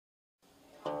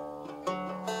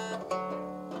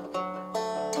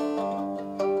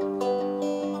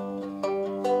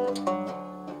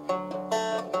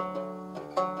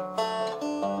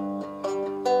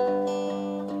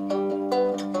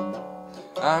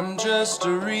I'm just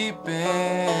reaping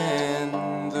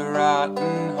the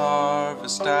rotten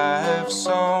harvest I have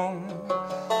sown.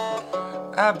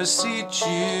 I beseech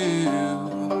you,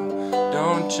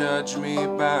 don't judge me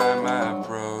by my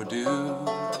produce.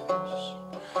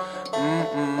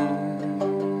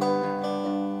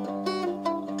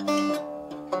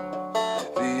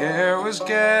 The air was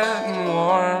getting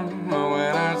warm. I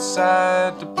went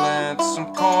outside to plant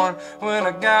some corn. When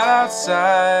I got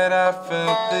outside, I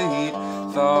felt the heat.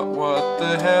 Thought, what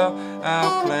the hell,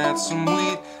 I'll plant some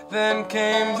wheat. Then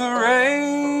came the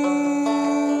rain,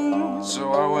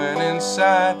 so I went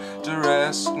inside to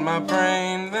rest my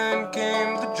brain. Then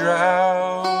came the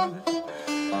drought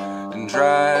and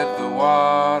dried the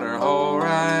water hole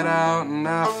right out. And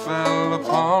I fell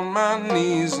upon my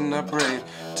knees and I prayed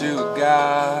to a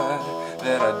God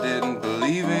that I didn't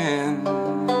believe in.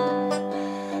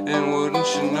 And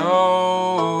wouldn't you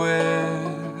know it,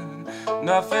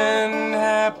 nothing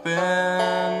happened.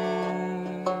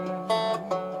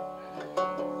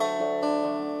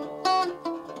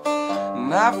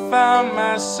 And I found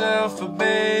myself a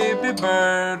baby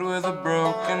bird with a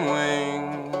broken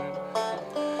wing.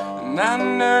 And I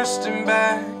nursed him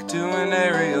back to an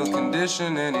aerial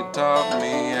condition, and he taught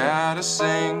me how to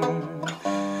sing.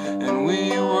 And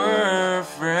we were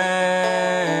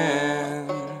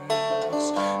friends,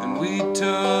 and we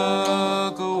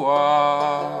took a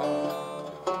walk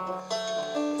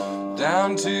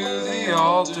down to the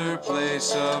altar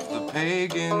place of the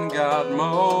pagan god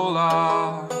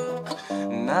Moloch.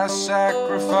 And I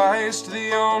sacrificed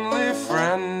the only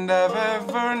friend I've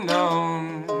ever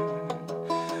known.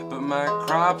 But my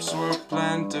crops were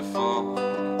plentiful,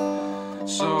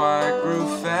 so I grew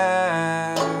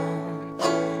fat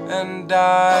and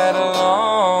died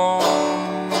alone.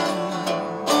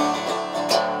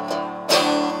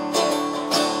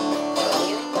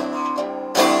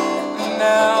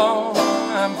 Now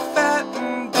I'm fat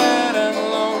and dead and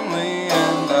lonely,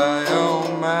 and I owe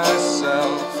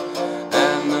myself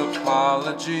an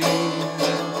apology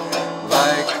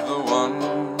like the one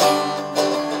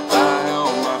I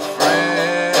owe my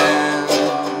friends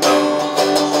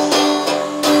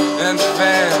and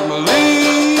family.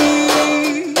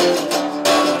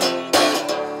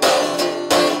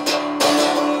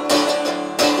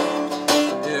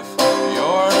 If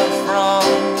you're from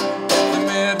the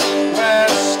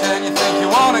Midwest and you think you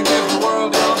want to give the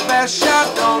world your best shot,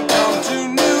 don't come to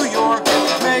New York.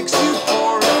 It makes you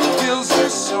poor, it kills your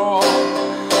soul.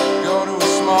 Go to a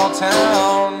small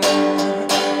town,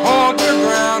 hold your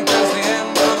ground, 'cause the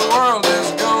end of the world is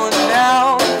going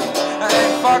down. I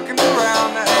ain't fucking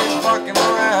around, I ain't fucking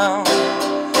around.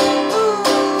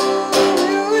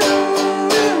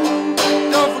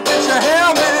 Don't forget your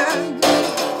helmet.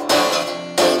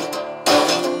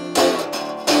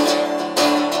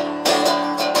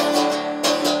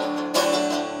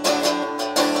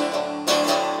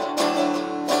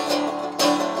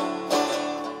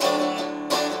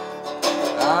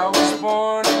 I was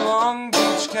born in Long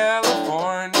Beach,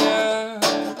 California.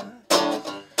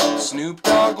 Snoop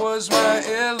Dogg was my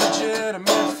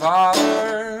illegitimate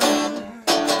father.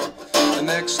 The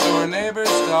next door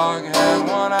neighbor's dog had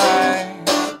one eye.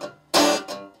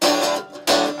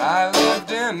 I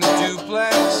lived in a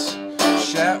duplex,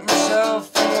 shat myself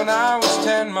when I was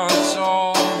 10 months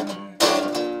old.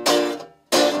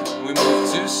 We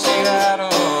moved to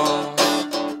Seattle,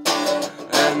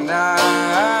 and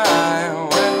I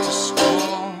went to school.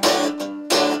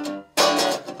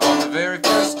 On the very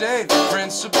first day, the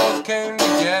principal came to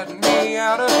get me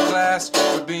out of class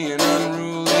for being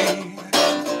unruly,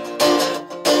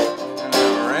 and I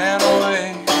ran away.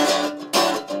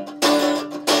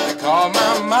 They called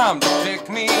my mom to pick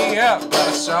me up, but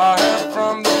I saw her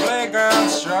from the playground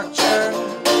structure,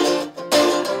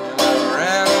 and I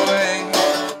ran away.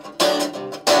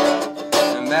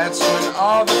 And that's when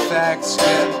all the facts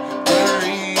get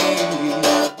blurry.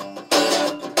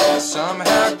 I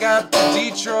somehow got to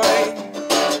Detroit,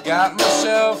 got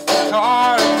myself a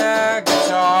car and a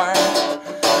guitar.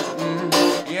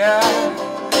 Yeah.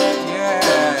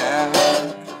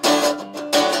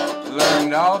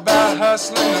 Learned all about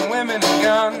hustling and women and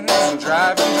guns and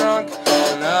driving drunk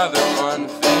and other fun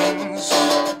things.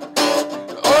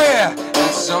 Oh yeah,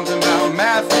 and something about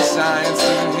math and science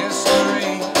and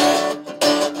history.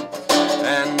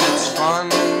 And it's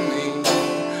funny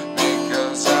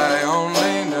because I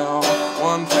only know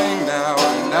one thing now,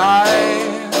 and I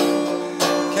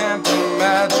can't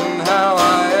imagine how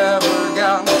I ever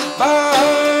got by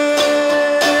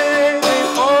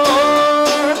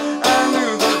before I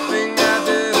knew the thing I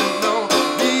didn't know.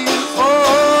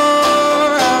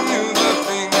 Before I knew the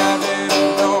thing I didn't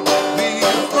know.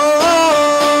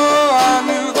 Before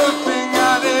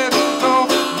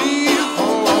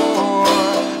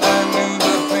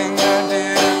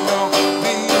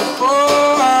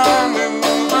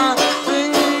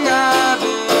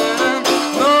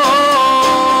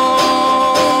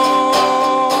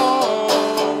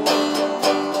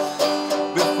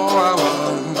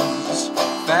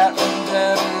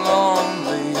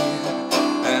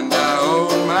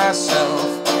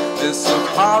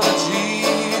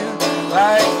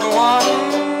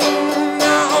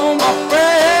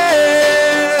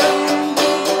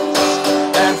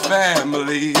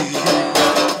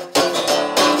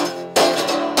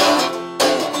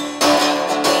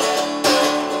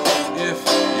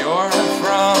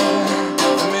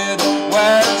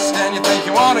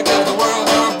you wanna give the world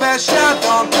your best shot,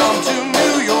 don't come to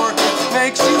New York. It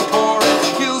makes you poor,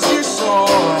 it kills your soul.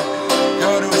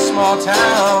 Go to a small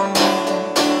town,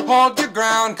 hold your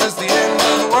ground, 'cause the end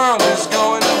of the world is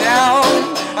going down.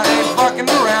 I ain't fucking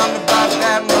around about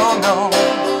that, no, no.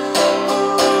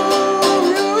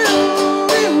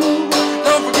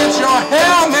 Don't forget your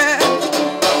helmet.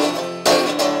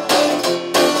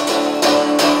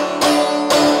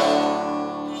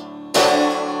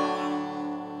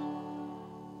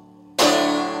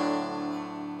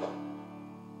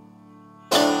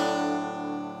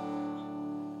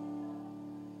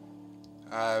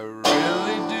 I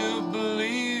really do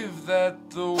believe that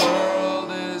the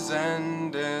world is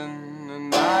ending,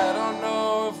 and I don't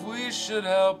know if we should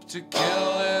help to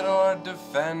kill it or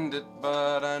defend it,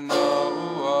 but I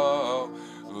know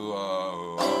the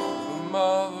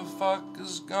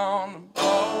motherfucker's gonna